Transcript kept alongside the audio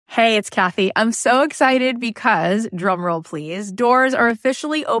Hey, it's Kathy. I'm so excited because, drumroll please, doors are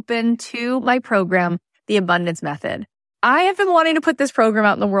officially open to my program, The Abundance Method. I have been wanting to put this program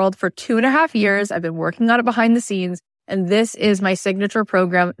out in the world for 2.5 years. I've been working on it behind the scenes, and this is my signature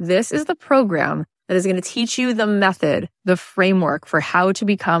program. This is the program that is going to teach you the method, the framework for how to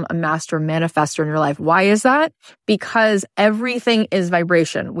become a master manifestor in your life. Why is that? Because everything is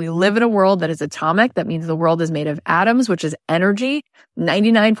vibration. We live in a world that is atomic. That means the world is made of atoms, which is energy.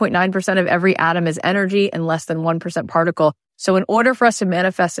 99.9% of every atom is energy and less than 1% particle. So in order for us to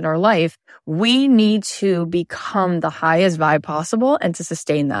manifest in our life, we need to become the highest vibe possible and to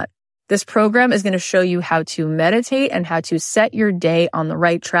sustain that. This program is going to show you how to meditate and how to set your day on the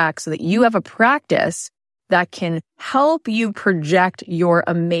right track so that you have a practice that can help you project your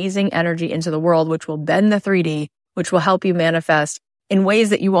amazing energy into the world, which will bend the 3D, which will help you manifest in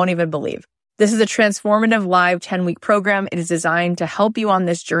ways that you won't even believe. This is a transformative live 10-week program. It is designed to help you on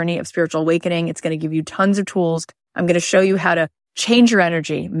this journey of spiritual awakening. It's going to give you tons of tools. I'm going to show you how to change your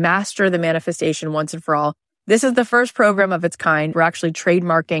energy, master the manifestation once and for all. This is the first program of its kind. We're actually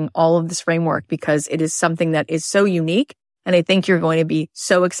trademarking all of this framework because it is something that is so unique, and I think you're going to be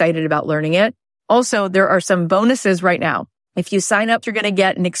so excited about learning it. Also, there are some bonuses right now. If you sign up, you're going to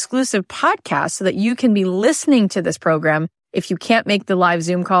get an exclusive podcast so that you can be listening to this program. If you can't make the live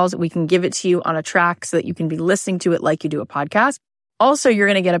Zoom calls, we can give it to you on a track so that you can be listening to it like you do a podcast. Also, you're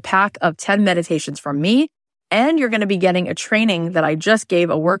going to get a pack of 10 meditations from me. And you're going to be getting a training that I just gave,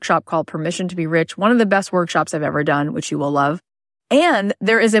 a workshop called Permission to be Rich, one of the best workshops I've ever done, which you will love. And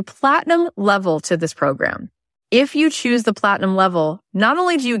there is a platinum level to this program. If you choose the platinum level, not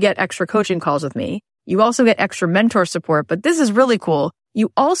only do you get extra coaching calls with me, you also get extra mentor support, but this is really cool. You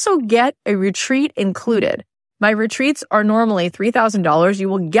also get a retreat included. My retreats are normally $3,000. You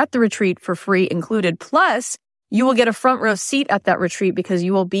will get the retreat for free included. Plus, you will get a front row seat at that retreat because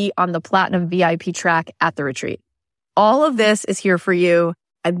you will be on the platinum VIP track at the retreat. All of this is here for you.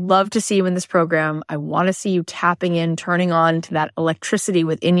 I'd love to see you in this program. I want to see you tapping in, turning on to that electricity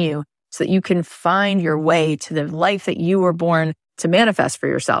within you so that you can find your way to the life that you were born to manifest for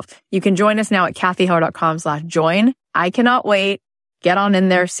yourself. You can join us now at kathyheller.com/join. I cannot wait. Get on in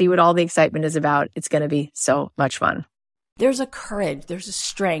there, see what all the excitement is about. It's going to be so much fun. There's a courage, there's a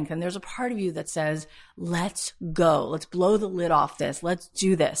strength, and there's a part of you that says, let's go. Let's blow the lid off this. Let's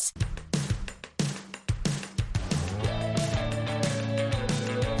do this.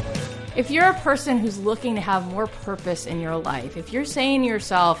 If you're a person who's looking to have more purpose in your life, if you're saying to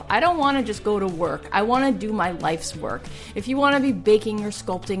yourself, I don't want to just go to work, I want to do my life's work. If you want to be baking or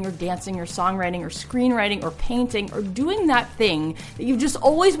sculpting or dancing or songwriting or screenwriting or painting or doing that thing that you've just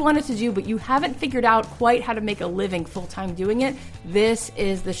always wanted to do, but you haven't figured out quite how to make a living full-time doing it, this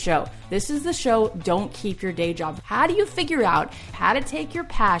is the show. This is the show, Don't Keep Your Day Job. How do you figure out how to take your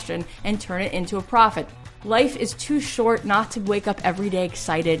passion and turn it into a profit? Life is too short not to wake up every day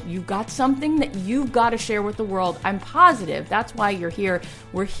excited. You've got something that you've got to share with the world. I'm positive that's why you're here.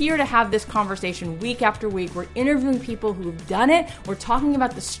 We're here to have this conversation week after week. We're interviewing people who've done it. We're talking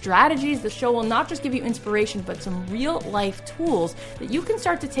about the strategies. The show will not just give you inspiration, but some real life tools that you can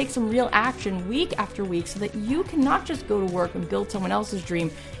start to take some real action week after week so that you can not just go to work and build someone else's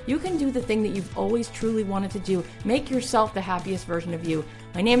dream. You can do the thing that you've always truly wanted to do. Make yourself the happiest version of you.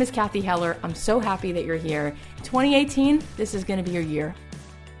 My name is Kathy Heller. I'm so happy that you're here. 2018, this is going to be your year.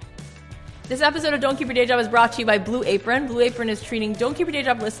 This episode of Don't Keep Your Day Job is brought to you by Blue Apron. Blue Apron is treating Don't Keep Your Day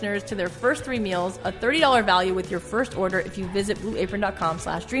Job listeners to their first 3 meals, a $30 value with your first order if you visit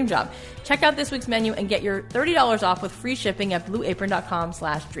blueapron.com/dreamjob. Check out this week's menu and get your $30 off with free shipping at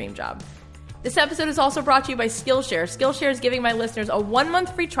blueapron.com/dreamjob. This episode is also brought to you by Skillshare. Skillshare is giving my listeners a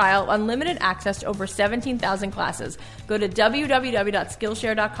 1-month free trial, unlimited access to over 17,000 classes. Go to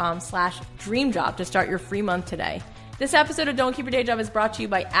www.skillshare.com/dreamjob to start your free month today. This episode of Don't Keep Your Day Job is brought to you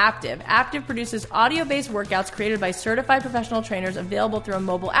by Active. Active produces audio-based workouts created by certified professional trainers available through a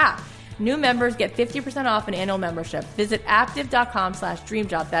mobile app. New members get 50% off an annual membership. Visit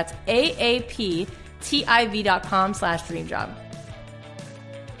active.com/dreamjob. That's AAPTIV.com/dreamjob.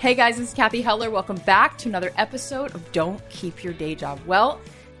 Hey guys, this is Kathy Heller. Welcome back to another episode of Don't Keep Your Day Job. Well,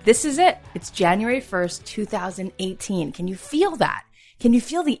 this is it. It's January 1st, 2018. Can you feel that? Can you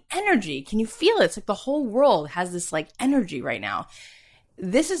feel the energy? Can you feel it? It's like the whole world has this like energy right now.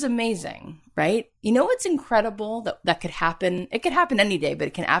 This is amazing, right? You know what's incredible that could happen? It could happen any day, but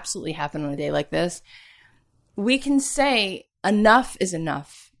it can absolutely happen on a day like this. We can say enough is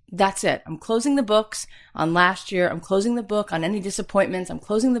enough. That's it. I'm closing the books on last year. I'm closing the book on any disappointments. I'm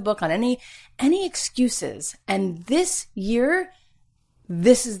closing the book on any excuses. And this year,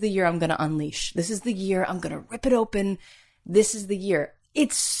 this is the year I'm going to unleash. This is the year I'm going to rip it open. This is the year.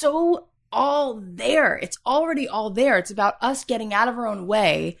 it's so all there. It's already all there. It's about us getting out of our own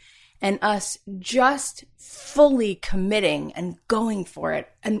way and us just fully committing and going for it.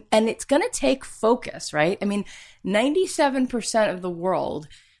 And it's going to take focus, right? I mean, 97% of the world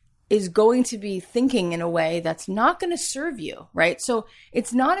is going to be thinking in a way that's not going to serve you, right? So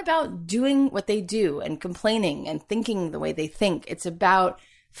it's not about doing what they do and complaining and thinking the way they think. It's about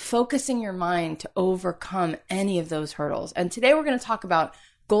focusing your mind to overcome any of those hurdles. And today we're going to talk about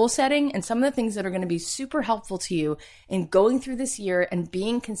goal setting and some of the things that are going to be super helpful to you in going through this year and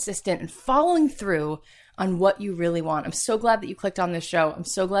being consistent and following through on what you really want. I'm so glad that you clicked on this show. I'm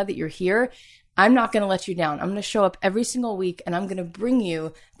so glad that you're here. I'm not going to let you down. I'm going to show up every single week and I'm going to bring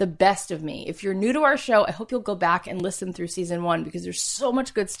you the best of me. If you're new to our show, I hope you'll go back and listen through season 1 because there's so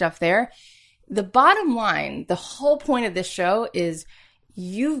much good stuff there. The bottom line, the whole point of this show is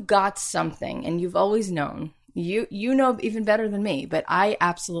you've got something and you've always known. You know even better than me, but I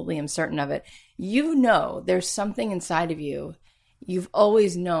absolutely am certain of it. You know there's something inside of you. You've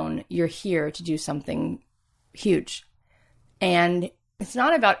always known you're here to do something huge. And it's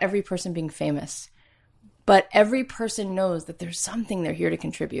not about every person being famous, but every person knows that there's something they're here to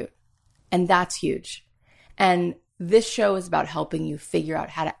contribute. And that's huge. And this show is about helping you figure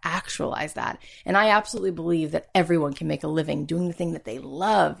out how to actualize that. And I absolutely believe that everyone can make a living doing the thing that they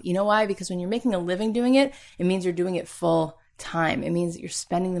love. You know why? Because when you're making a living doing it, it means you're doing it full time. It means that you're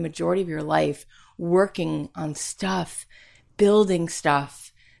spending the majority of your life working on stuff, building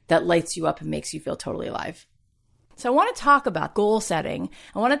stuff that lights you up and makes you feel totally alive. So I want to talk about goal setting.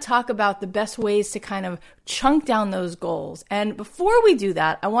 I want to talk about the best ways to kind of chunk down those goals. And before we do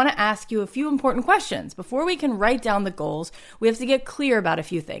that, I want to ask you a few important questions. Before we can write down the goals, we have to get clear about a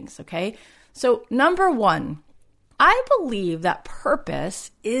few things, okay? So number 1, I believe that purpose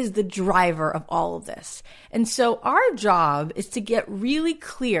is the driver of all of this. And so our job is to get really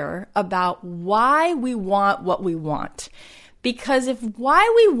clear about why we want what we want. Because if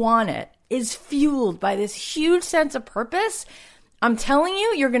why we want it is fueled by this huge sense of purpose, I'm telling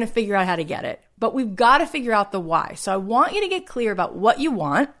you, you're going to figure out how to get it. But we've got to figure out the why. So I want you to get clear about what you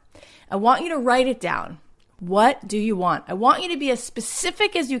want. I want you to write it down. What do you want? I want you to be as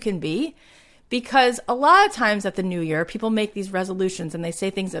specific as you can be, because a lot of times at the new year, people make these resolutions and they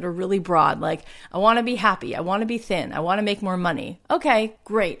say things that are really broad, like, I want to be happy. I want to be thin. I want to make more money. Okay,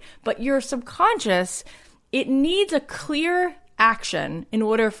 great. But your subconscious, it needs a clear action in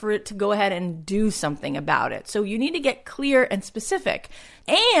order for it to go ahead and do something about it. So you need to get clear and specific.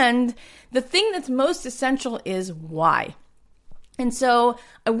 And the thing that's most essential is why. And so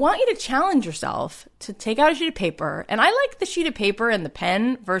I want you to challenge yourself to take out a sheet of paper. And I like the sheet of paper and the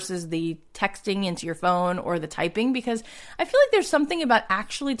pen versus the texting into your phone or the typing, because I feel like there's something about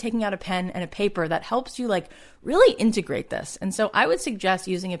actually taking out a pen and a paper that helps you like really integrate this. And so I would suggest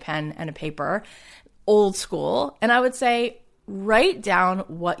using a pen and a paper, old school. And I would say, write down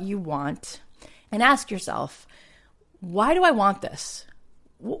what you want and ask yourself, why do I want this?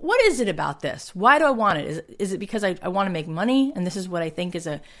 What is it about this? Why do I want it? Is it because I want to make money and this is what I think is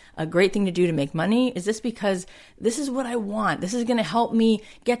a great thing to do to make money? Is this because this is what I want? This is going to help me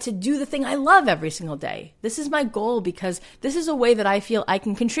get to do the thing I love every single day. This is my goal because this is a way that I feel I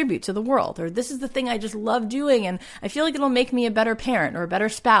can contribute to the world. Or this is the thing I just love doing and I feel like it'll make me a better parent or a better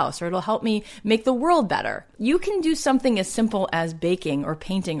spouse, or it'll help me make the world better. You can do something as simple as baking or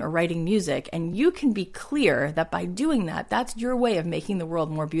painting or writing music, and you can be clear that by doing that, that's your way of making the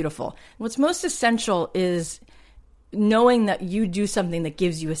world more beautiful. What's most essential is knowing that you do something that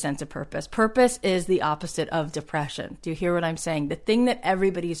gives you a sense of purpose. Purpose is the opposite of depression. Do you hear what I'm saying? The thing that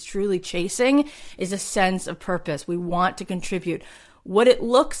everybody is truly chasing is a sense of purpose. We want to contribute. What it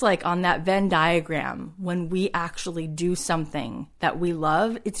looks like on that Venn diagram when we actually do something that we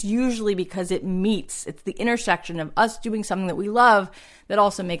love, it's usually because it's the intersection of us doing something that we love that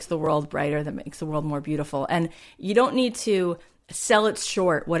also makes the world brighter, that makes the world more beautiful. And you don't need to sell it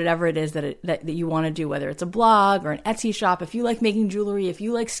short, whatever it is that you want to do, whether it's a blog or an Etsy shop. If you like making jewelry, if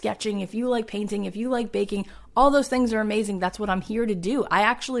you like sketching, if you like painting, if you like baking, all those things are amazing. That's what I'm here to do. I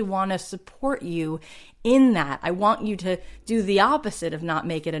actually want to support you in that. I want you to do the opposite of not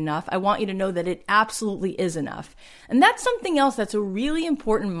make it enough. I want you to know that it absolutely is enough. And that's something else that's a really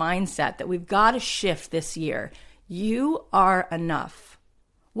important mindset that we've got to shift this year. You are enough.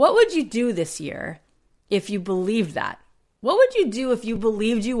 What would you do this year if you believed that? What would you do if you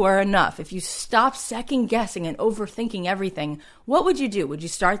believed you were enough? If you stopped second guessing and overthinking everything, what would you do? Would you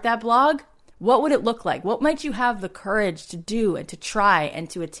start that blog? What would it look like? What might you have the courage to do and to try and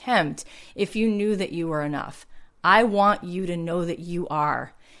to attempt if you knew that you were enough? I want you to know that you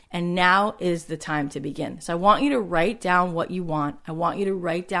are. And now is the time to begin. So I want you to write down what you want. I want you to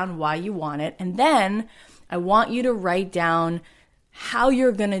write down why you want it. And then I want you to write down how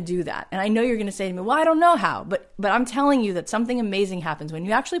you're going to do that. And I know you're going to say to me, well, I don't know how, but I'm telling you that something amazing happens when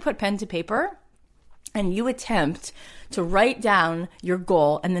you actually put pen to paper and you attempt to write down your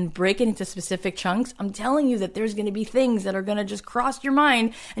goal and then break it into specific chunks. I'm telling you that there's going to be things that are going to just cross your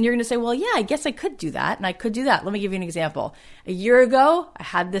mind and you're going to say, well, yeah, I guess I could do that and I could do that. Let me give you an example. A year ago, I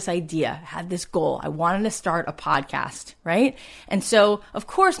had this idea, I had this goal. I wanted to start a podcast, right? And so, of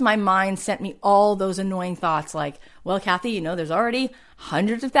course, my mind sent me all those annoying thoughts like, well, Kathy, there's already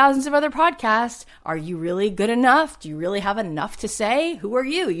hundreds of thousands of other podcasts. Are you really good enough? Do you really have enough to say? Who are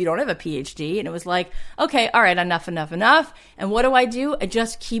you? You don't have a PhD. And it was like, okay, all right, enough. And what do? I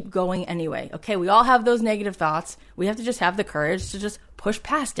just keep going anyway. Okay, we all have those negative thoughts. We have to just have the courage to just push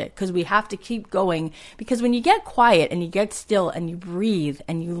past it because we have to keep going. Because when you get quiet and you get still and you breathe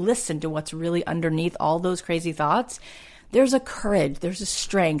and you listen to what's really underneath all those crazy thoughts, there's a courage, there's a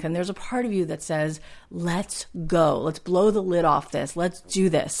strength, and there's a part of you that says, let's go. Let's blow the lid off this. Let's do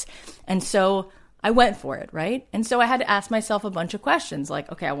this. And so I went for it, right? And so I had to ask myself a bunch of questions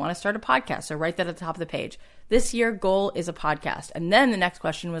like, okay, I want to start a podcast. So write that at the top of the page. This year goal is a podcast. And then the next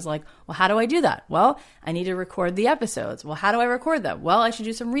question was like, well, how do I do that? Well, I need to record the episodes. Well, how do I record them? Well, I should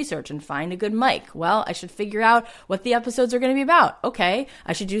do some research and find a good mic. Well, I should figure out what the episodes are going to be about. Okay,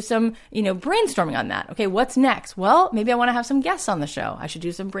 I should do some, brainstorming on that. Okay, what's next? Well, maybe I want to have some guests on the show. I should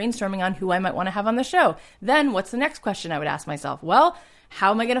do some brainstorming on who I might want to have on the show. Then what's the next question I would ask myself? Well,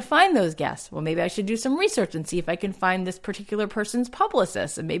 how am I going to find those guests? Well, maybe I should do some research and see if I can find this particular person's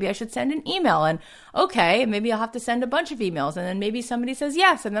publicist. And maybe I should send an email. And okay, maybe I'll have to send a bunch of emails. And then maybe somebody says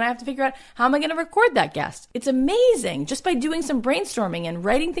yes. And then I have to figure out how am I going to record that guest? It's amazing. Just by doing some brainstorming and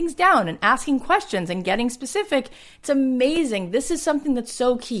writing things down and asking questions and getting specific, it's amazing. This is something that's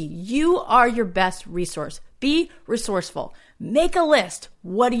so key. You are your best resource. Be resourceful. Make a list.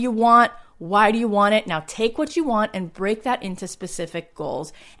 What do you want? Why do you want it? Now take what you want and break that into specific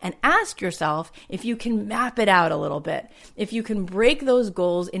goals and ask yourself if you can map it out a little bit, if you can break those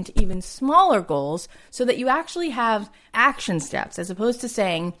goals into even smaller goals so that you actually have action steps as opposed to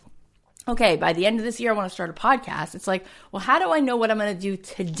saying, okay, by the end of this year, I want to start a podcast. It's like, well, how do I know what I'm going to do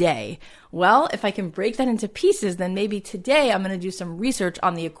today? Well, if I can break that into pieces, then maybe today I'm going to do some research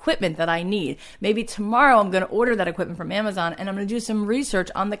on the equipment that I need. Maybe tomorrow I'm going to order that equipment from Amazon and I'm going to do some research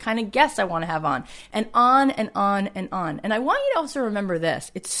on the kind of guests I want to have on and on and on and on. And I want you to also remember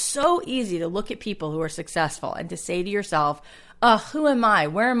this. It's so easy to look at people who are successful and to say to yourself, who am I?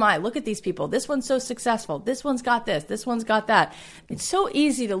 Where am I? Look at these people. This one's so successful. This one's got this. This one's got that. It's so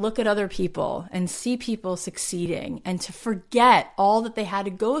easy to look at other people and see people succeeding and to forget all that they had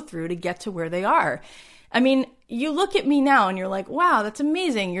to go through to get to where they are. I mean, you look at me now and you're like, wow, that's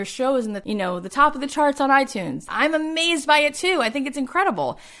amazing. Your show is in the top of the charts on iTunes. I'm amazed by it too. I think it's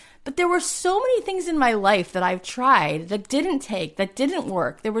incredible. But there were so many things in my life that I've tried that didn't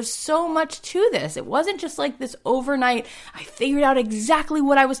work. There was so much to this. It wasn't just like this overnight, I figured out exactly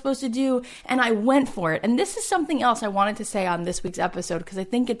what I was supposed to do and I went for it. And this is something else I wanted to say on this week's episode because I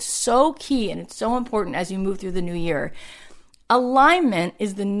think it's so key and it's so important as you move through the new year. Alignment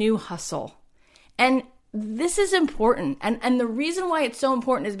is the new hustle. And this is important. And the reason why it's so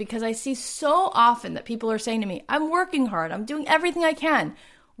important is because I see so often that people are saying to me, I'm working hard. I'm doing everything I can.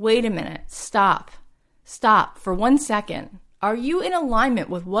 Wait a minute. Stop for 1 second. Are you in alignment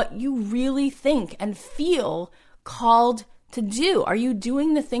with what you really think and feel called to do? Are you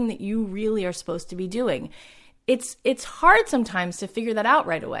doing the thing that you really are supposed to be doing? It's hard sometimes to figure that out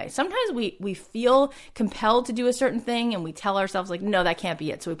right away. Sometimes we feel compelled to do a certain thing and we tell ourselves like, no, that can't be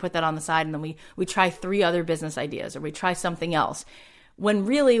it. So we put that on the side and then we try 3 other business ideas or we try something else. When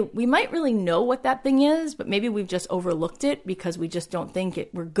really, we might really know what that thing is, but maybe we've just overlooked it because we just don't think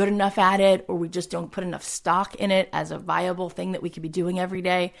we're good enough at it, or we just don't put enough stock in it as a viable thing that we could be doing every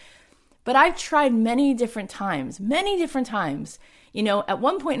day. But I've tried many different times. At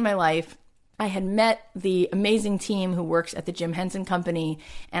one point in my life, I had met the amazing team who works at the Jim Henson Company,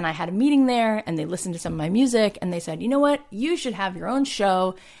 and I had a meeting there, and they listened to some of my music, and they said, you know what, you should have your own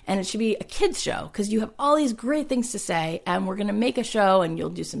show, and it should be a kids show, because you have all these great things to say, and we're going to make a show, and you'll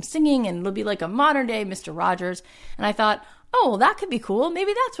do some singing, and it'll be like a modern-day Mr. Rogers. And I thought, oh, well, that could be cool.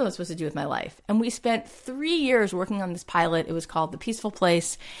 Maybe that's what I'm supposed to do with my life. And we spent 3 years working on this pilot. It was called The Peaceful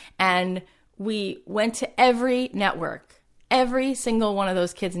Place, and we went to every network. Every single one of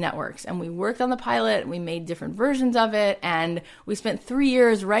those kids' networks. And we worked on the pilot, and we made different versions of it, and we spent 3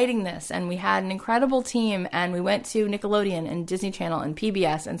 years writing this, and we had an incredible team, and we went to Nickelodeon and Disney Channel and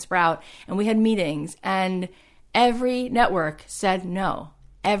PBS and Sprout, and we had meetings, and every network said no.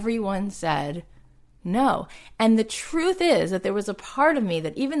 everyone said no. And the truth is that there was a part of me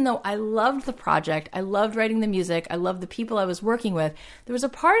that even though I loved the project, I loved writing the music, I loved the people I was working with, there was a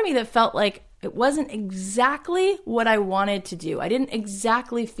part of me that felt like it wasn't exactly what I wanted to do. I didn't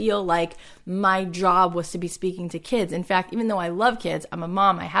exactly feel like my job was to be speaking to kids. In fact, even though I love kids, I'm a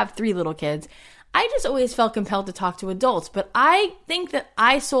mom, I have 3 little kids, I just always felt compelled to talk to adults. But I think that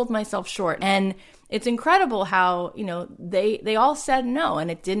I sold myself short. And it's incredible how, they all said no and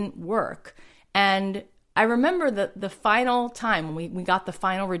it didn't work. And I remember the final time when we got the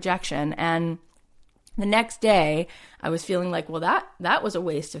final rejection, and the next day I was feeling like, well, that was a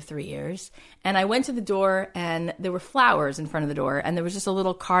waste of 3 years. And I went to the door and there were flowers in front of the door, and there was just a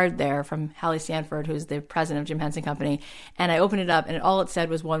little card there from Hallie Sanford, who's the president of Jim Henson Company. And I opened it up and all it said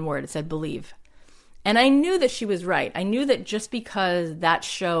was one word. It said, believe. And I knew that she was right. I knew that just because that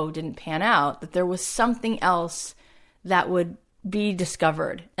show didn't pan out, that there was something else that would be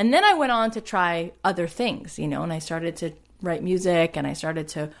discovered. And then I went on to try other things, and I started to write music and I started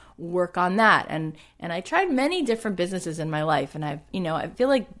to work on that. And I tried many different businesses in my life. And I feel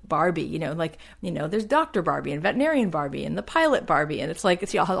like Barbie, there's Dr. Barbie and Veterinarian Barbie and the Pilot Barbie. And it's like,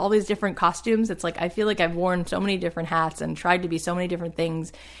 all these different costumes. It's like, I feel like I've worn so many different hats and tried to be so many different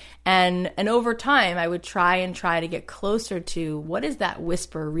things. And over time, I would try to get closer to what is that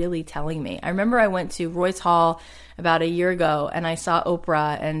whisper really telling me. I remember I went to Royce Hall about a year ago and I saw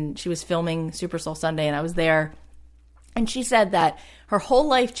Oprah and she was filming Super Soul Sunday and I was there. And she said that her whole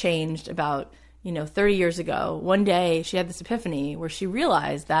life changed about, 30 years ago. One day she had this epiphany where she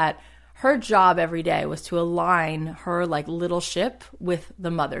realized that her job every day was to align her little ship with the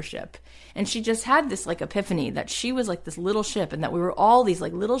mothership. And she just had this epiphany that she was this little ship and that we were all these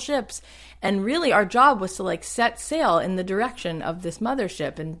little ships. And really our job was to set sail in the direction of this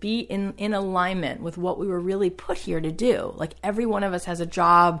mothership and be in alignment with what we were really put here to do. Every one of us has a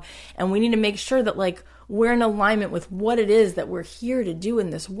job and we need to make sure that we're in alignment with what it is that we're here to do in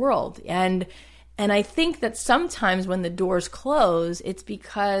this world. And I think that sometimes when the doors close, it's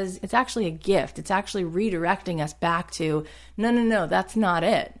because it's actually a gift. It's actually redirecting us back to, no, that's not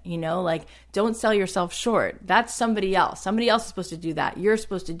it. Don't sell yourself short. That's somebody else. Somebody else is supposed to do that. You're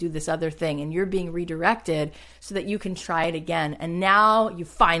supposed to do this other thing, and you're being redirected so that you can try it again. And now you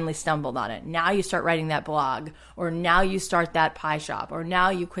finally stumbled on it. Now you start writing that blog, or now you start that pie shop, or now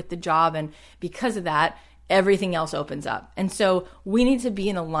you quit the job. And because of that, everything else opens up. And so we need to be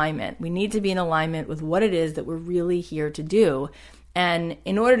in alignment. We need to be in alignment with what it is that we're really here to do. And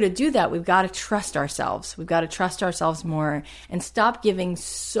in order to do that, we've got to trust ourselves. We've got to trust ourselves more and stop giving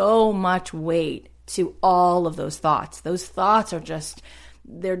so much weight to all of those thoughts. Those thoughts are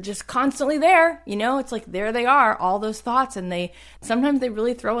they're just constantly there. It's there they are, all those thoughts. And sometimes they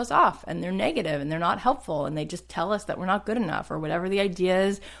really throw us off and they're negative and they're not helpful. And they just tell us that we're not good enough or whatever the idea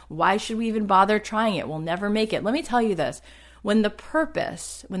is. Why should we even bother trying it? We'll never make it. Let me tell you this. When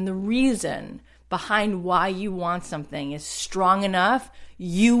the reason behind why you want something is strong enough,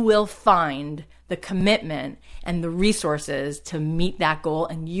 you will find the commitment and the resources to meet that goal,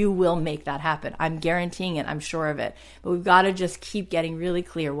 and you will make that happen. I'm guaranteeing it. I'm sure of it. But we've got to just keep getting really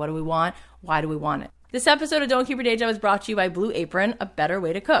clear. What do we want? Why do we want it? This episode of Don't Keep Your Day Job is brought to you by Blue Apron, a better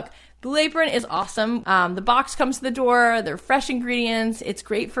way to cook. Blue Apron is awesome. The box comes to the door. They're fresh ingredients. It's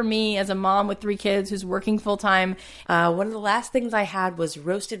great for me as a mom with 3 kids who's working full time. One of the last things I had was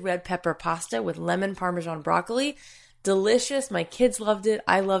roasted red pepper pasta with lemon Parmesan broccoli. Delicious. My kids loved it.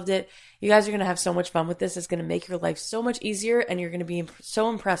 I loved it. You guys are going to have so much fun with this. It's going to make your life so much easier, and you're going to be so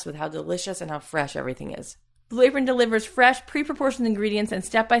impressed with how delicious and how fresh everything is. Blue Apron delivers fresh, pre-proportioned ingredients and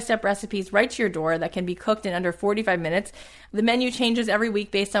step-by-step recipes right to your door that can be cooked in under 45 minutes. The menu changes every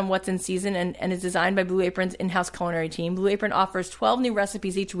week based on what's in season and is designed by Blue Apron's in-house culinary team. Blue Apron offers 12 new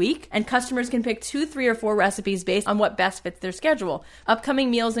recipes each week, and customers can pick 2, 3, or 4 recipes based on what best fits their schedule.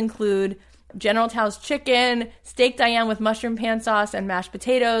 Upcoming meals include General Tso's chicken, steak Diane with mushroom pan sauce and mashed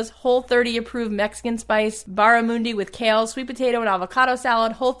potatoes, Whole30 approved Mexican spice, barramundi with kale, sweet potato and avocado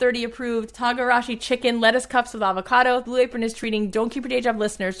salad, Whole30 approved Togarashi chicken, lettuce cups with avocado. Blue Apron is treating Don't Keep Your Day Job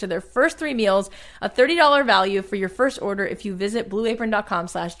listeners to their first 3 meals, a $30 value for your first order if you visit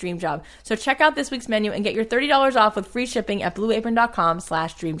blueapron.com/dreamjob. So check out this week's menu and get your $30 off with free shipping at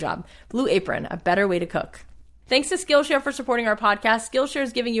blueapron.com/dreamjob. Blue Apron, a better way to cook. Thanks to Skillshare for supporting our podcast. Skillshare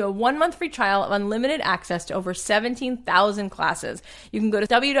is giving you a 1-month free trial of unlimited access to over 17,000 classes. You can go to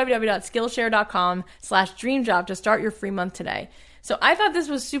www.skillshare.com/dreamjob to start your free month today. So I thought this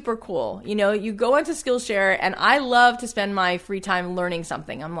was super cool. You know, you go into Skillshare, and I love to spend my free time learning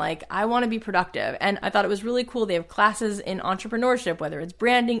something. I'm like, I want to be productive. And I thought it was really cool. They have classes in entrepreneurship, whether it's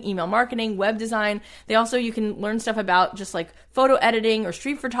branding, email marketing, web design. You can learn stuff about just like photo editing or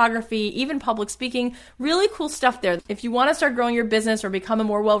street photography, even public speaking. Really cool stuff there. If you want to start growing your business or become a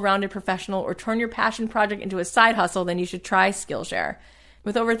more well-rounded professional or turn your passion project into a side hustle, then you should try Skillshare.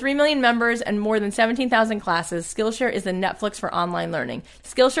 With over 3 million members and more than 17,000 classes, Skillshare is the Netflix for online learning.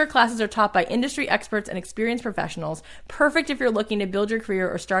 Skillshare classes are taught by industry experts and experienced professionals, perfect if you're looking to build your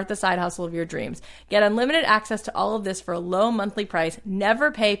career or start the side hustle of your dreams. Get unlimited access to all of this for a low monthly price.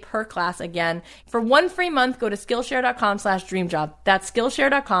 Never pay per class again. For 1 free month, go to Skillshare.com/dreamjob. That's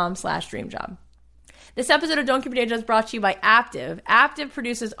Skillshare.com/dreamjob. This episode of Don't Keep Your Day Job is brought to you by Aptiv. Aptiv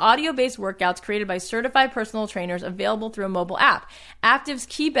produces audio-based workouts created by certified personal trainers available through a mobile app. Aptiv's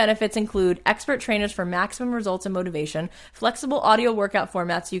key benefits include expert trainers for maximum results and motivation, flexible audio workout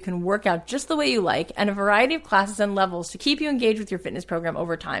formats so you can work out just the way you like, and a variety of classes and levels to keep you engaged with your fitness program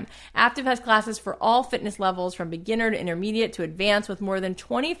over time. Aptiv has classes for all fitness levels, from beginner to intermediate to advanced, with more than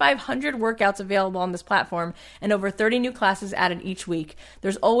 2,500 workouts available on this platform and over 30 new classes added each week.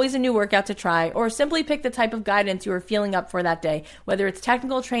 There's always a new workout to try, or simply pick the type of guidance you are feeling up for that day, whether it's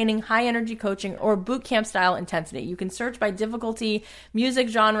technical training, high energy coaching, or boot camp style intensity. You can search by difficulty, music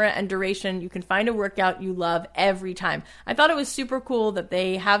genre, and duration. You can find a workout you love every time. I thought it was super cool that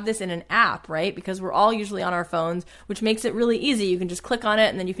they have this in an app, right? Because we're all usually on our phones, which makes it really easy. You can just click on it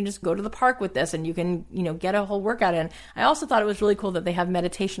and then you can just go to the park with this and you can, get a whole workout in. I also thought it was really cool that they have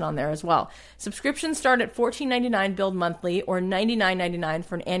meditation on there as well. Subscriptions start at $14.99 billed monthly or $99.99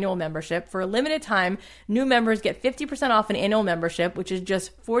 for an annual membership. For a limited time, new members get 50% off an annual membership, which is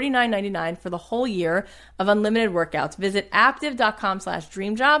just $49.99 for the whole year of unlimited workouts. Visit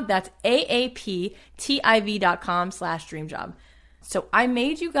aptiv.com/dreamjob. That's AAPTIV.com/dreamjob. So I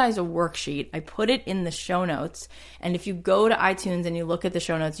made you guys a worksheet. I put it in the show notes. And if you go to iTunes and you look at the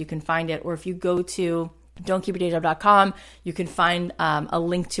show notes, you can find it. Or if you go to don'tkeepyourdayjob.com, you can find a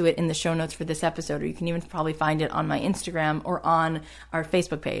link to it in the show notes for this episode, or you can even probably find it on my Instagram or on our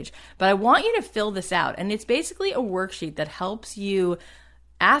Facebook page. But I want you to fill this out, and it's basically a worksheet that helps you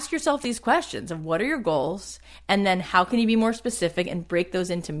ask yourself these questions of what are your goals, and then how can you be more specific and break those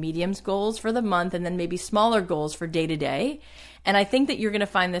into mediums goals for the month, and then maybe smaller goals for day to day. And I think that you're going to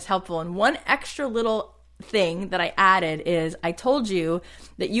find this helpful. And one extra little thing that I added is I told you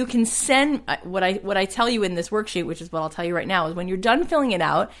that you can send what I tell you in this worksheet, which is what I'll tell you right now, is when you're done filling it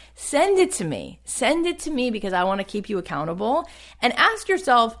out, send it to me. Send it to me because I want to keep you accountable. And ask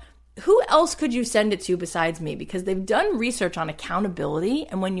yourself, who else could you send it to besides me? Because they've done research on accountability.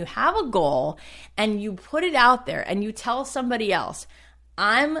 And when you have a goal and you put it out there and you tell somebody else,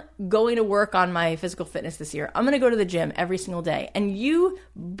 I'm going to work on my physical fitness this year, I'm going to go to the gym every single day, and you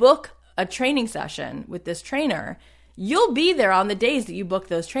book a training session with this trainer, you'll be there on the days that you book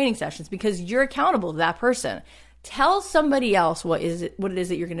those training sessions because you're accountable to that person. Tell somebody else what it is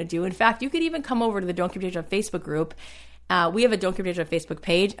that you're going to do. In fact, you could even come over to the Don't Keep Your Day Job Facebook group. We have a Don't Keep Your Day Job Facebook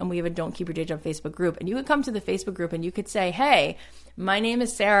page, and we have a Don't Keep Your Day Job Facebook group. And you could come to the Facebook group and you could say, hey, my name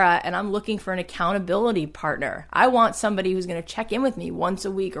is Sarah, and I'm looking for an accountability partner. I want somebody who's going to check in with me once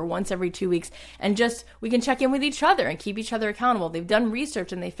a week or once every 2 weeks, and we can check in with each other and keep each other accountable. They've done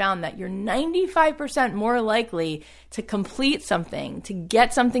research, and they found that you're 95% more likely to complete something, to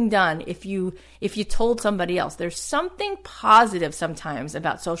get something done if you told somebody else. There's something positive sometimes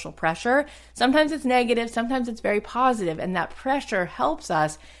about social pressure. Sometimes it's negative, sometimes it's very positive, and that pressure helps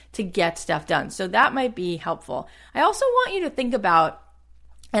us to get stuff done. So that might be helpful. I also want you to think about,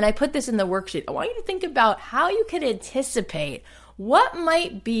 and I put this in the worksheet, I want you to think about how you could anticipate what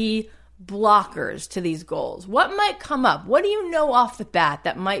might be blockers to these goals. What might come up? What do you know off the bat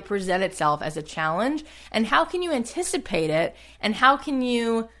that might present itself as a challenge? And how can you anticipate it? And how can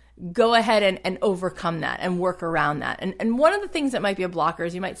you go ahead and overcome that and work around that? And one of the things that might be a blocker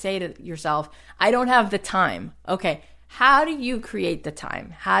is you might say to yourself, I don't have the time. Okay. How do you create the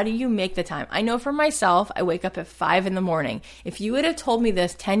time? How do you make the time? I know for myself, I wake up at 5 a.m. If you would have told me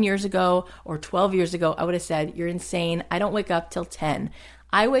this 10 years ago or 12 years ago, I would have said, you're insane. I don't wake up till 10.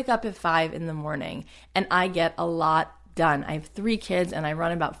 I wake up at 5 a.m. and I get a lot done. I have 3 kids and I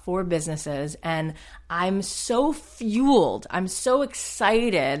run about 4 businesses, and I'm so fueled. I'm so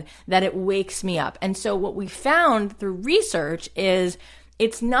excited that it wakes me up. And so what we found through research is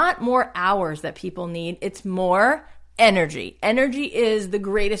it's not more hours that people need. It's more energy. Energy is the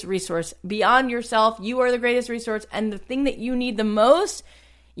greatest resource beyond yourself. You are the greatest resource. And the thing that you need the most,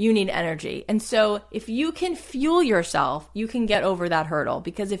 you need energy. And so if you can fuel yourself, you can get over that hurdle.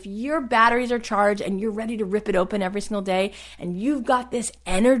 Because if your batteries are charged and you're ready to rip it open every single day and you've got this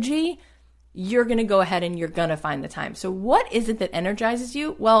energy, you're going to go ahead and you're going to find the time. So what is it that energizes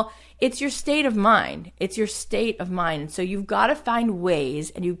you? Well, it's your state of mind. It's your state of mind. And so you've got to find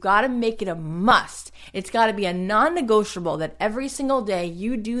ways, and you've got to make it a must. It's got to be a non-negotiable that every single day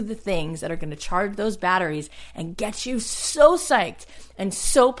you do the things that are going to charge those batteries and get you so psyched and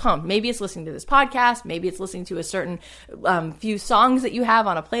so pumped. Maybe it's listening to this podcast. Maybe it's listening to a certain few songs that you have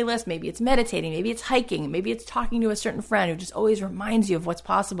on a playlist. Maybe it's meditating. Maybe it's hiking. Maybe it's talking to a certain friend who just always reminds you of what's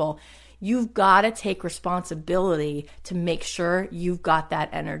possible. You've got to take responsibility to make sure you've got that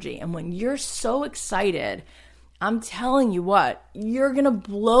energy. And when you're so excited, I'm telling you what, you're going to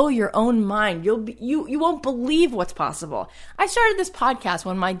blow your own mind. You won't believe what's possible. I started this podcast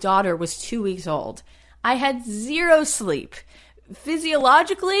when my daughter was 2 weeks old. I had zero sleep.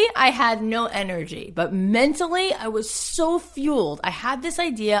 Physiologically, I had no energy, but mentally, I was so fueled. I had this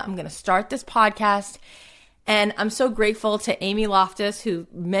idea, I'm going to start this podcast. And I'm so grateful to Amy Loftus, who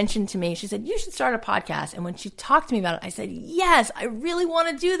mentioned to me, she said, you should start a podcast. And when she talked to me about it, I said, yes, I really want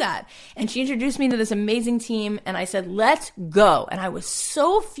to do that. And she introduced me to this amazing team. And I said, let's go. And I was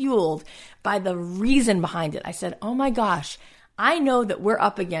so fueled by the reason behind it. I said, oh my gosh, I know that we're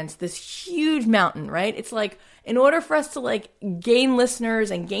up against this huge mountain, right? It's like, in order for us to gain listeners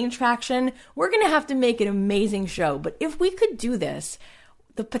and gain traction, we're going to have to make an amazing show. But if we could do this,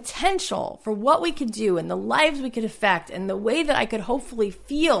 the potential for what we could do and the lives we could affect and the way that I could hopefully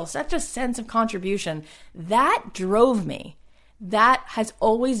feel such a sense of contribution, that drove me. That has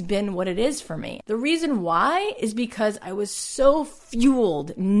always been what it is for me. The reason why is because I was so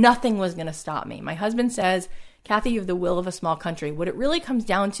fueled, nothing was going to stop me. My husband says, Kathy, you have the will of a small country. What it really comes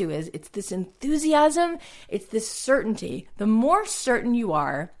down to is it's this enthusiasm, it's this certainty. The more certain you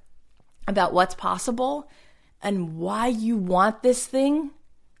are about what's possible and why you want this thing,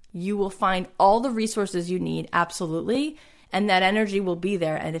 you will find all the resources you need, absolutely, and that energy will be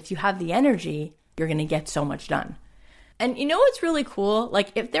there. And if you have the energy, you're going to get so much done. And you know what's really cool?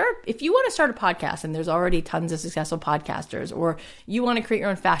 If you want to start a podcast and there's already tons of successful podcasters, or you want to create your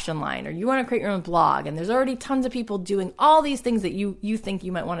own fashion line, or you want to create your own blog, and there's already tons of people doing all these things that you think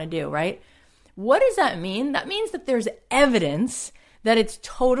you might want to do, right? What does that mean? That means that there's evidence that it's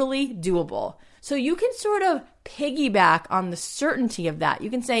totally doable. So you can sort of piggyback on the certainty of that.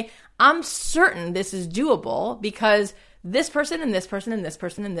 You can say, I'm certain this is doable because this person and this person and this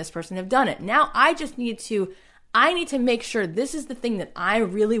person and this person have done it. Now I need to make sure this is the thing that I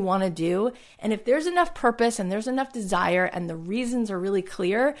really want to do. And if there's enough purpose and there's enough desire and the reasons are really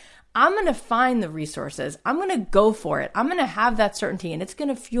clear, I'm going to find the resources. I'm going to go for it. I'm going to have that certainty and it's going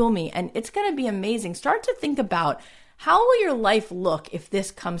to fuel me and it's going to be amazing. Start to think about, how will your life look if this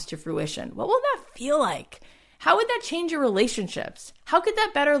comes to fruition? What will that feel like? How would that change your relationships? How could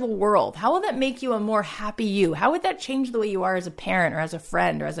that better the world? How will that make you a more happy you? How would that change the way you are as a parent or as a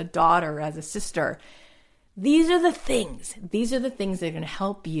friend or as a daughter or as a sister? These are the things that are going to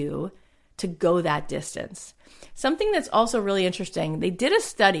help you to go that distance. Something that's also really interesting, they did a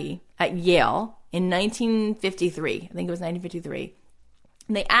study at Yale in 1953. I think it was 1953.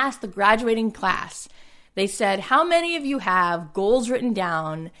 And they asked the graduating class, they said, how many of you have goals written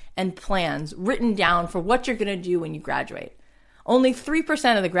down and plans written down for what you're going to do when you graduate? Only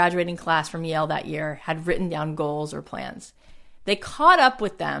 3% of the graduating class from Yale that year had written down goals or plans. They caught up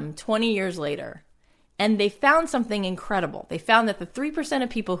with them 20 years later, and they found something incredible. They found that the 3% of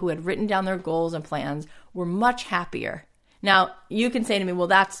people who had written down their goals and plans were much happier. Now, you can say to me, well,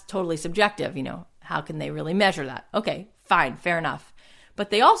 that's totally subjective. How can they really measure that? Okay, fine, fair enough. But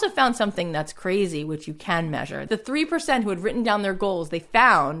they also found something that's crazy, which you can measure. The 3% who had written down their goals, they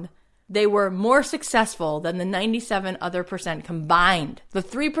found they were more successful than the 97% other combined. The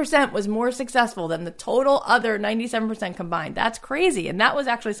 3% was more successful than the total other 97% combined. That's crazy. And that was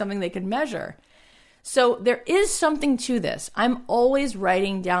actually something they could measure. So there is something to this. I'm always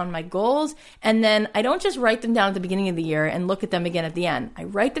writing down my goals, and then I don't just write them down at the beginning of the year and look at them again at the end. I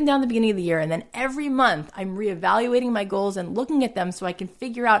write them down at the beginning of the year, and then every month I'm reevaluating my goals and looking at them so I can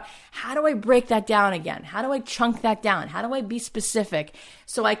figure out, how do I break that down again? How do I chunk that down? How do I be specific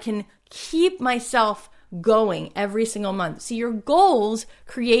so I can keep myself going every single month? See, your goals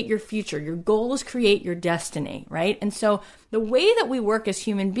create your future. Your goals create your destiny, right? And so the way that we work as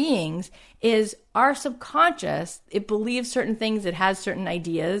human beings is our subconscious, it believes certain things, it has certain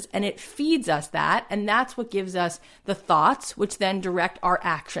ideas, and it feeds us that. And that's what gives us the thoughts, which then direct our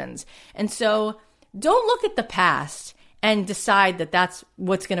actions. And so don't look at the past and decide that that's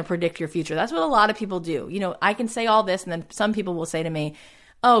what's going to predict your future. That's what a lot of people do. I can say all this, and then some people will say to me,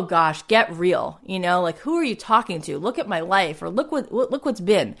 oh gosh, get real. Like, who are you talking to? Look at my life, or look what's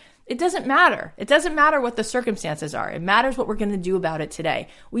been. It doesn't matter. It doesn't matter what the circumstances are. It matters what we're going to do about it today.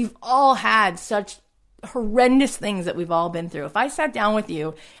 We've all had such horrendous things that we've all been through. If I sat down with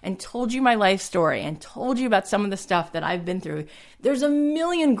you and told you my life story and told you about some of the stuff that I've been through, there's a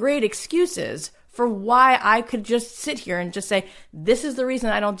million great excuses for why I could just sit here and just say, this is the reason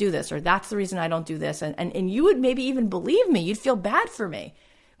I don't do this, or that's the reason I don't do this. And you would maybe even believe me. You'd feel bad for me.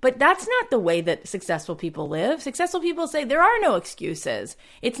 But that's not the way that successful people live. Successful people say there are no excuses.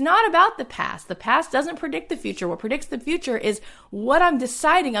 It's not about the past. The past doesn't predict the future. What predicts the future is what I'm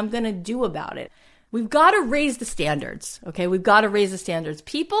deciding I'm going to do about it. We've got to raise the standards, okay? We've got to raise the standards.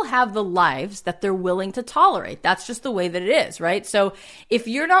 People have the lives that they're willing to tolerate. That's just the way that it is, right? So if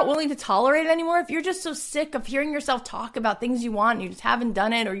you're not willing to tolerate it anymore, if you're just so sick of hearing yourself talk about things you want and you just haven't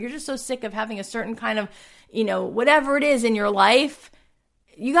done it, or you're just so sick of having a certain kind of, whatever it is in your life,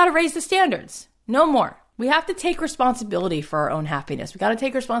 you got to raise the standards. No more. We have to take responsibility for our own happiness. We got to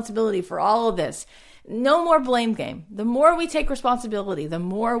take responsibility for all of this. No more blame game. The more we take responsibility, the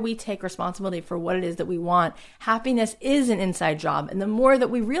more we take responsibility for what it is that we want. Happiness is an inside job. And the more that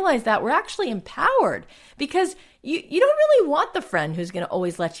we realize that, we're actually empowered, because you don't really want the friend who's going to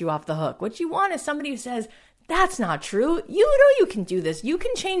always let you off the hook. What you want is somebody who says, that's not true. You know you can do this. You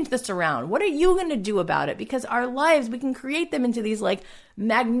can change this around. What are you going to do about it? Because our lives, we can create them into these like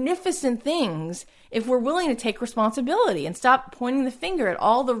magnificent things if we're willing to take responsibility and stop pointing the finger at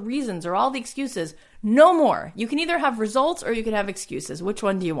all the reasons or all the excuses. No more. You can either have results or you can have excuses. Which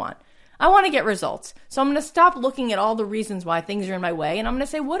one do you want? I want to get results. So I'm going to stop looking at all the reasons why things are in my way, and I'm going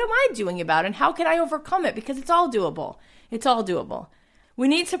to say, what am I doing about it and how can I overcome it? Because it's all doable. It's all doable. We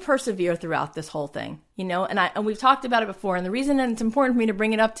need to persevere throughout this whole thing, and we've talked about it before. And the reason that it's important for me to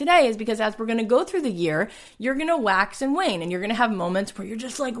bring it up today is because as we're going to go through the year, you're going to wax and wane, and you're going to have moments where you're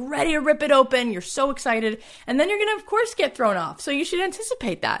just like ready to rip it open. You're so excited. And then you're going to, of course, get thrown off. So you should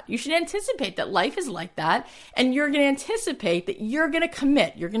anticipate that. You should anticipate that life is like that. And you're going to anticipate that you're going to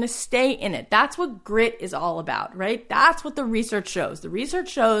commit. You're going to stay in it. That's what grit is all about, right? That's what the research shows. The research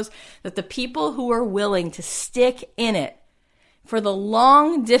shows that the people who are willing to stick in it for the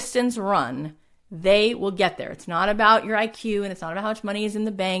long distance run, they will get there. It's not about your IQ and it's not about how much money is in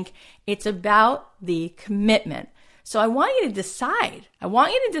the bank. It's about the commitment. So I want you to decide. I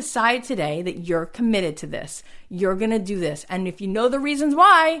want you to decide today that you're committed to this. You're going to do this. And if you know the reasons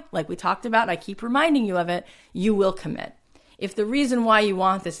why, like we talked about, I keep reminding you of it, you will commit. If the reason why you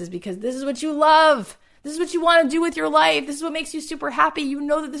want this is because this is what you love, this is what you want to do with your life, this is what makes you super happy, you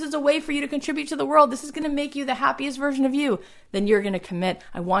know that this is a way for you to contribute to the world, this is going to make you the happiest version of you, then you're going to commit.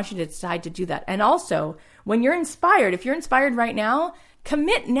 I want you to decide to do that. And also, when you're inspired, if you're inspired right now,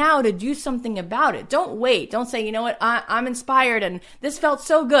 commit now to do something about it. Don't wait. Don't say, you know what, I'm inspired and this felt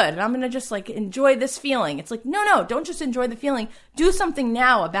so good and I'm going to just like enjoy this feeling. It's like, no, don't just enjoy the feeling. Do something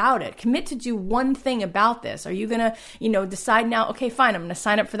now about it. Commit to do one thing about this. Are you going to, decide now, okay, fine, I'm going to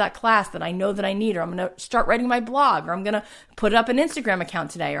sign up for that class that I know that I need, or I'm going to start writing my blog, or I'm going to put up an Instagram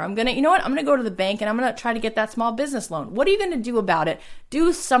account today, or I'm going to, I'm going to go to the bank and I'm going to try to get that small business loan. What are you going to do about it?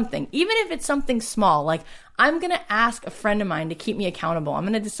 Do something. Even if it's something small, like I'm going to ask a friend of mine to keep me accountable. I'm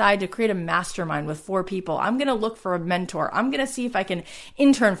going to decide to create a mastermind with 4 people. I'm going to look for a mentor. I'm going to see if I can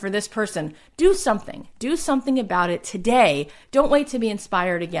intern for this person. Do something. Do something about it today. Don't wait to be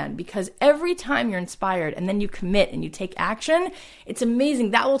inspired again, because every time you're inspired and then you commit and you take action, it's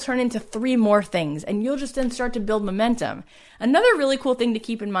amazing. That will turn into 3 more things and you'll just then start to build momentum. Another really cool thing to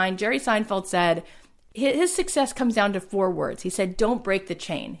keep in mind, Jerry Seinfeld said, his success comes down to 4 words. He said, don't break the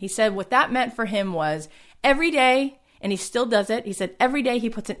chain. He said what that meant for him was every day, and he still does it, he said every day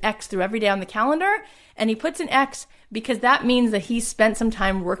he puts an X through every day on the calendar, and he puts an X because that means that he spent some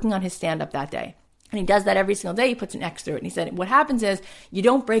time working on his stand-up that day. And he does that every single day. He puts an X through it. And he said, what happens is you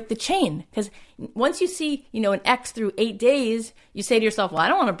don't break the chain, because once you see, an X through 8 days, you say to yourself, well, I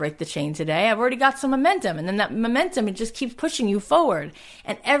don't want to break the chain today. I've already got some momentum. And then that momentum, it just keeps pushing you forward.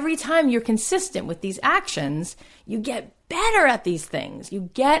 And every time you're consistent with these actions, you get better at these things. You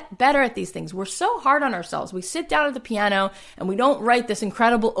get better at these things. We're so hard on ourselves. We sit down at the piano and we don't write this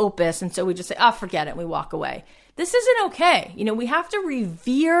incredible opus. And so we just say, forget it. And we walk away. This isn't okay. We have to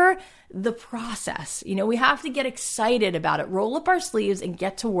revere the process. We have to get excited about it, roll up our sleeves and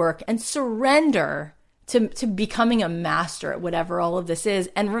get to work and surrender to becoming a master at whatever all of this is.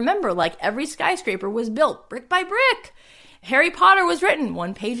 And remember, like every skyscraper was built brick by brick. Harry Potter was written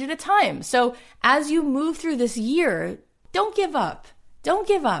 1 page at a time. So as you move through this year, don't give up. Don't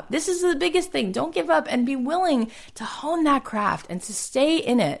give up. This is the biggest thing. Don't give up, and be willing to hone that craft and to stay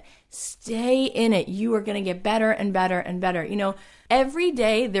in it. Stay in it. You are going to get better and better and better. You know, every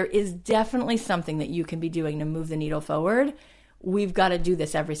day there is definitely something that you can be doing to move the needle forward. We've got to do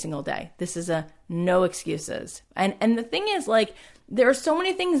this every single day. This is a no excuses. And the thing is, like, there are so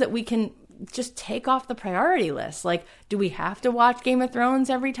many things that we can just take off the priority list. Like, do we have to watch Game of Thrones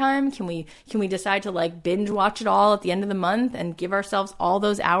every time? Can we decide to like binge watch it all at the end of the month and give ourselves all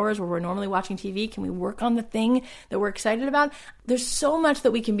those hours where we're normally watching TV? Can we work on the thing that we're excited about? There's so much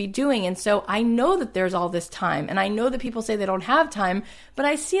that we can be doing. And so I know that there's all this time, and I know that people say they don't have time, but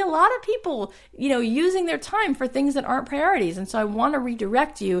I see a lot of people, you know, using their time for things that aren't priorities. And so I want to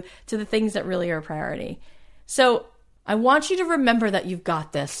redirect you to the things that really are a priority. So I want you to remember that you've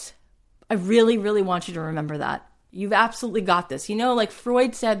got this. I really, really want you to remember that. You've absolutely got this. You know, like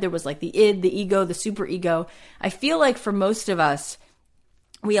Freud said, there was like the id, the ego, the superego. I feel like for most of us,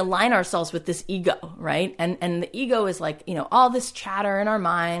 we align ourselves with this ego, right? And the ego is like, you know, all this chatter in our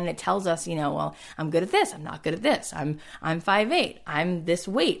mind. It tells us, you know, well, I'm good at this. I'm not good at this. I'm 5'8". I'm this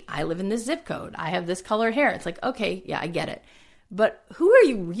weight. I live in this zip code. I have this color hair. It's like, okay, yeah, I get it. But who are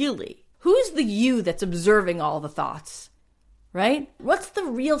you really? Who's the you that's observing all the thoughts? Right? What's the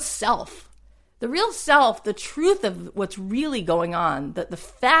real self? The real self, the truth of what's really going on, the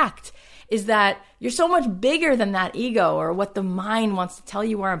fact is that you're so much bigger than that ego or what the mind wants to tell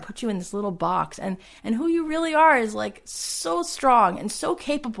you are and put you in this little box. And who you really are is like so strong and so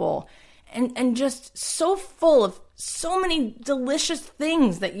capable and just so full of so many delicious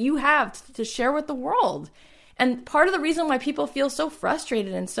things that you have to share with the world. And part of the reason why people feel so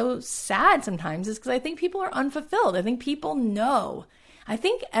frustrated and so sad sometimes is because I think people are unfulfilled. I think people know. I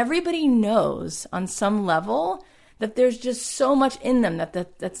think everybody knows on some level that there's just so much in them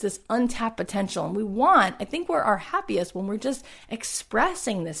that's this untapped potential. And I think we're our happiest when we're just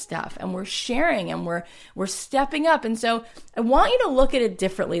expressing this stuff and we're sharing and we're stepping up. And so I want you to look at it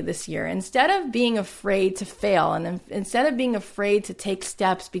differently this year. Instead of being afraid to fail and instead of being afraid to take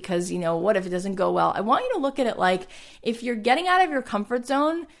steps because, you know, what if it doesn't go well? I want you to look at it like if you're getting out of your comfort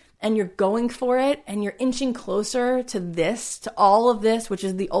zone and you're going for it and you're inching closer to all of this, which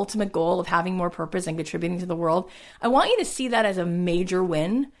is the ultimate goal of having more purpose and contributing to the world, I want you to see that as a major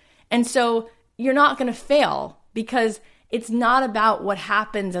win. And so you're not going to fail because it's not about what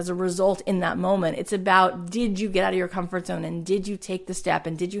happens as a result in that moment. It's about, did you get out of your comfort zone and did you take the step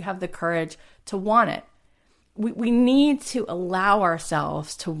and did you have the courage to want it? We need to allow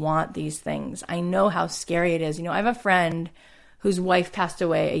ourselves to want these things. I know how scary it is. You know, I have a friend whose wife passed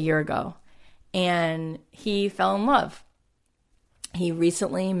away a year ago, and he fell in love. He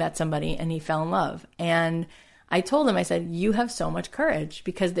recently met somebody and he fell in love. And I told him, I said, you have so much courage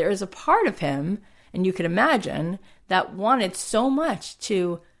because there is a part of him, and you can imagine, that wanted so much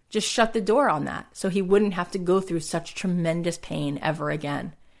to just shut the door on that so he wouldn't have to go through such tremendous pain ever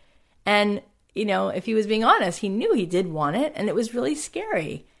again. And, you know, if he was being honest, he knew he did want it, and it was really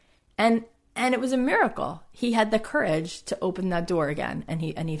scary. And it was a miracle. He had the courage to open that door again, and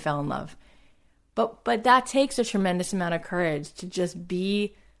he fell in love. But that takes a tremendous amount of courage to just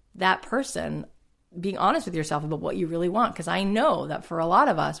be that person, being honest with yourself about what you really want. Because I know that for a lot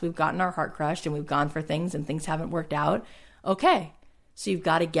of us, we've gotten our heart crushed and we've gone for things and things haven't worked out. Okay, so you've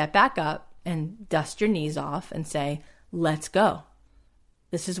got to get back up and dust your knees off and say, let's go.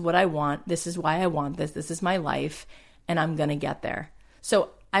 This is what I want. This is why I want this. This is my life, and I'm going to get there. So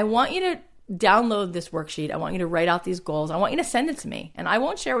I want you to download this worksheet. I want you to write out these goals. I want you to send it to me, and I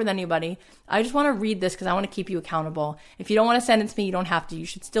won't share it with anybody. I just want to read this because I want to keep you accountable. If you don't want to send it to me, you don't have to. You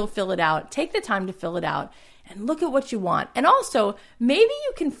should still fill it out. Take the time to fill it out and look at what you want. And also, maybe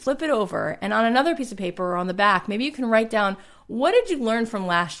you can flip it over, and on another piece of paper or on the back, maybe you can write down, what did you learn from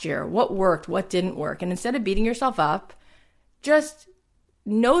last year? What worked? What didn't work? And instead of beating yourself up, just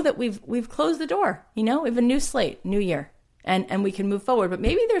know that we've closed the door. You know, we have a new slate, new year. And we can move forward. But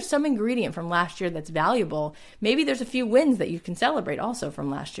maybe there's some ingredient from last year that's valuable. Maybe there's a few wins that you can celebrate also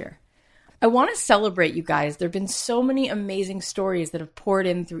from last year. I want to celebrate you guys. There have been so many amazing stories that have poured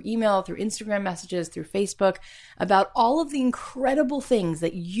in through email, through Instagram messages, through Facebook, about all of the incredible things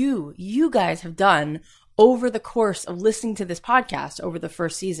that you guys have done over the course of listening to this podcast over the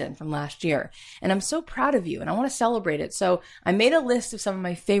first season from last year. And I'm so proud of you, and I want to celebrate it. So I made a list of some of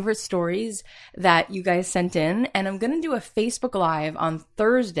my favorite stories that you guys sent in, and I'm going to do a Facebook Live on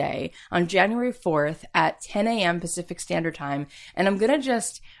Thursday, on January 4th at 10 a.m. Pacific Standard Time. And I'm going to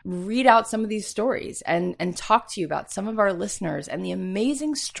just read out some of these stories and talk to you about some of our listeners and the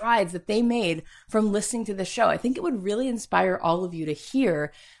amazing strides that they made from listening to the show. I think it would really inspire all of you to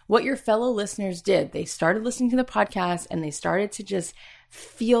hear what your fellow listeners did. They started listening to the podcast and they started to just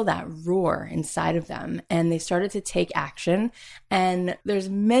feel that roar inside of them, and they started to take action. And there's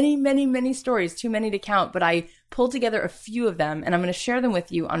many, many, many stories, too many to count, but I pulled together a few of them, and I'm going to share them with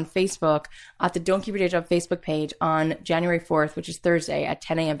you on Facebook at the Don't Keep Your Day Job Facebook page on January 4th, which is Thursday at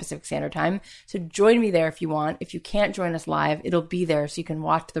 10 a.m. Pacific Standard Time. So join me there if you want. If you can't join us live, it'll be there so you can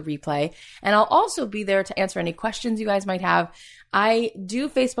watch the replay. And I'll also be there to answer any questions you guys might have. I do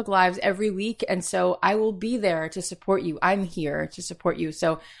Facebook Lives every week, and so I will be there to support you. I'm here to support you.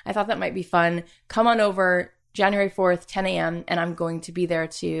 So I thought that might be fun. Come on over January 4th, 10 a.m., and I'm going to be there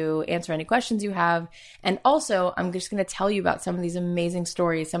to answer any questions you have. And also, I'm just going to tell you about some of these amazing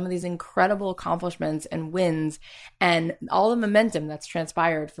stories, some of these incredible accomplishments and wins, and all the momentum that's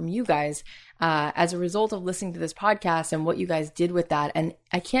transpired from you guys as a result of listening to this podcast and what you guys did with that. And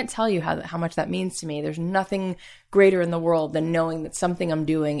I can't tell you how much that means to me. There's nothing greater in the world than knowing that something I'm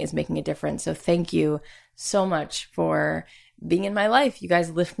doing is making a difference. So thank you so much for being in my life. You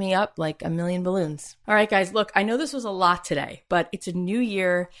guys lift me up like a million balloons. All right, guys, look, I know this was a lot today, but it's a new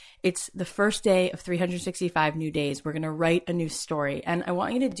year. It's the first day of 365 new days. We're going to write a new story. And I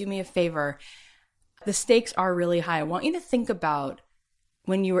want you to do me a favor. The stakes are really high. I want you to think about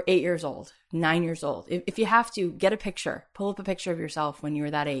when you were 8 years old, 9 years old. If you have to, get a picture. Pull up a picture of yourself when you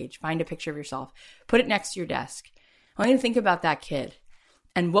were that age. Find a picture of yourself. Put it next to your desk. I want you to think about that kid.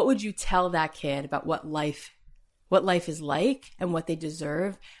 And what would you tell that kid about what life is like and what they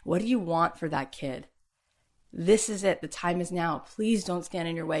deserve? What do you want for that kid? This is it. The time is now. Please don't stand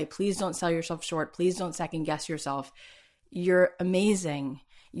in your way. Please don't sell yourself short. Please don't second guess yourself. You're amazing.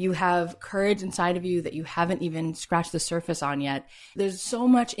 You have courage inside of you that you haven't even scratched the surface on yet. There's so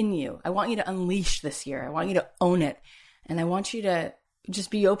much in you. I want you to unleash this year. I want you to own it. And I want you to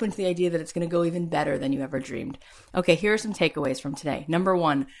just be open to the idea that it's going to go even better than you ever dreamed. Okay, here are some takeaways from today. Number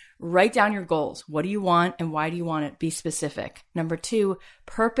 1, write down your goals. What do you want and why do you want it? Be specific. Number 2,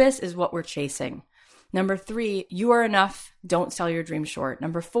 purpose is what we're chasing. Number 3, you are enough. Don't sell your dream short.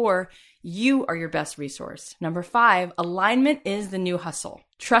 Number 4, you are your best resource. Number 5, alignment is the new hustle.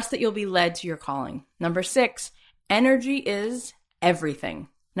 Trust that you'll be led to your calling. Number 6, energy is everything.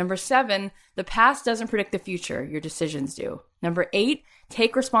 Number 7, the past doesn't predict the future. Your decisions do. Number 8,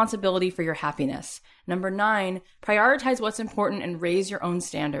 take responsibility for your happiness. Number 9, prioritize what's important and raise your own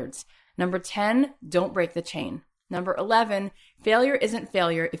standards. Number 10, don't break the chain. Number 11, failure isn't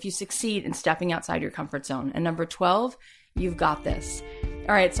failure if you succeed in stepping outside your comfort zone. And number 12, you've got this.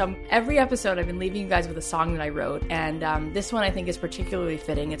 All right, so every episode I've been leaving you guys with a song that I wrote, and this one I think is particularly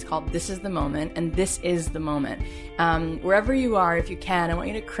fitting. It's called This Is the Moment, and this is the moment. Wherever you are, if you can, I want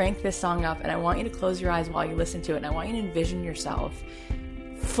you to crank this song up, and I want you to close your eyes while you listen to it, and I want you to envision yourself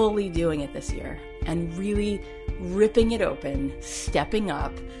fully doing it this year and really ripping it open, stepping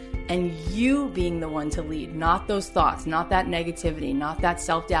up, and you being the one to lead, not those thoughts, not that negativity, not that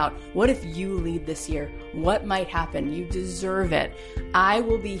self-doubt. What if you lead this year? What might happen? You deserve it. I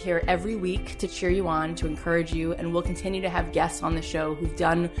will be here every week to cheer you on, to encourage you, and we'll continue to have guests on the show who've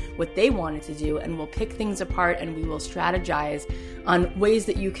done what they wanted to do, and we'll pick things apart and we will strategize on ways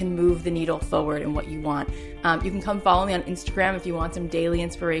that you can move the needle forward in what you want. You can come follow me on Instagram if you want some daily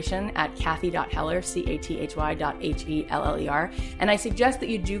inspiration at Kathy.Heller, CATHY.HELLER. And I suggest that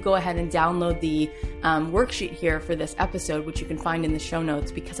you do go ahead and download the worksheet here for this episode, which you can find in the show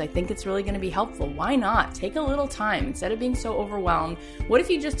notes, because I think it's really going to be helpful. Why not? Take a little time. Instead of being so overwhelmed, what if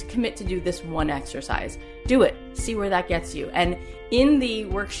you just commit to do this one exercise? Do it. See where that gets you. And in the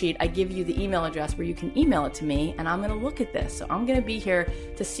worksheet, I give you the email address where you can email it to me, and I'm going to look at this. So I'm going to be here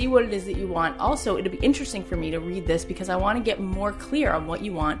to see what it is that you want. Also, it'll be interesting for me to read this because I want to get more clear on what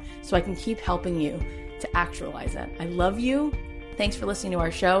you want so I can keep helping you to actualize it. I love you. Thanks for listening to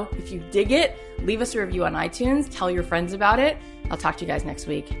our show. If you dig it, leave us a review on iTunes. Tell your friends about it. I'll talk to you guys next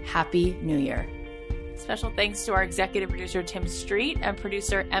week. Happy New Year. Special thanks to our executive producer, Tim Street, and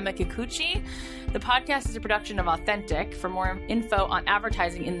producer, Emma Kikuchi. The podcast is a production of Authentic. For more info on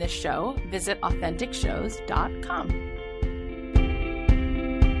advertising in this show, visit AuthenticShows.com.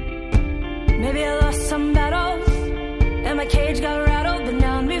 Maybe I lost some battles, and my cage got rattled, but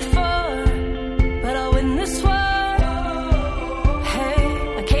now I'm before. But I'll win this war.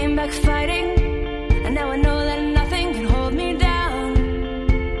 Hey, I came back fighting, and now I know that nothing can hold me down.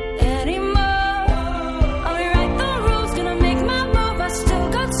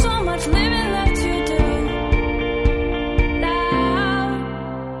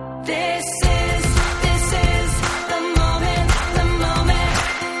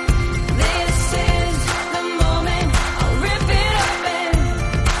 Rip it up.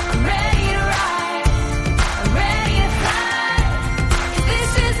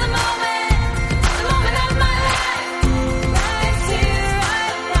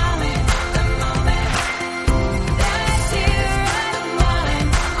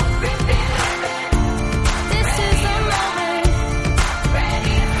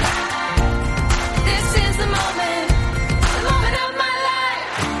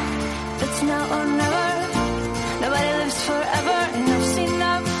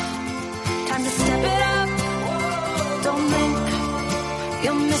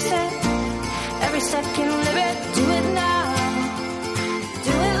 don't miss it. Every step can live it. Do it now.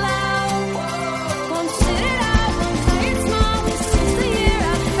 Do it loud. Won't sit it out. Won't play it small. This is the year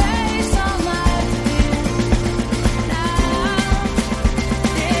I face all my fears. Now,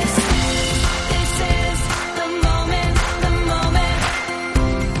 this is the moment, the moment.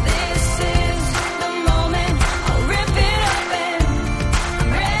 This is the moment. I'll rip it open. I'm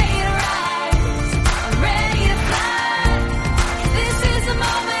ready to rise. I'm ready to fly. This is the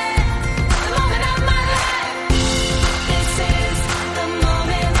moment of my life. This is the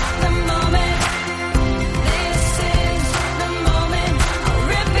moment, the moment. This is the moment. I'll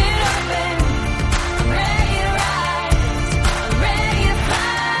rip it open. I'm ready to rise. I'm ready to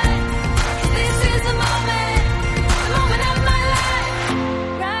fly. This is the moment of my life.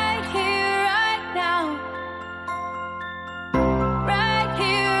 Right here, right now. Right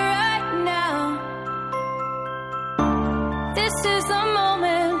here, right now. This is the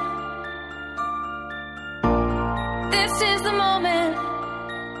moment. This is the moment.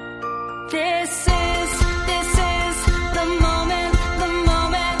 This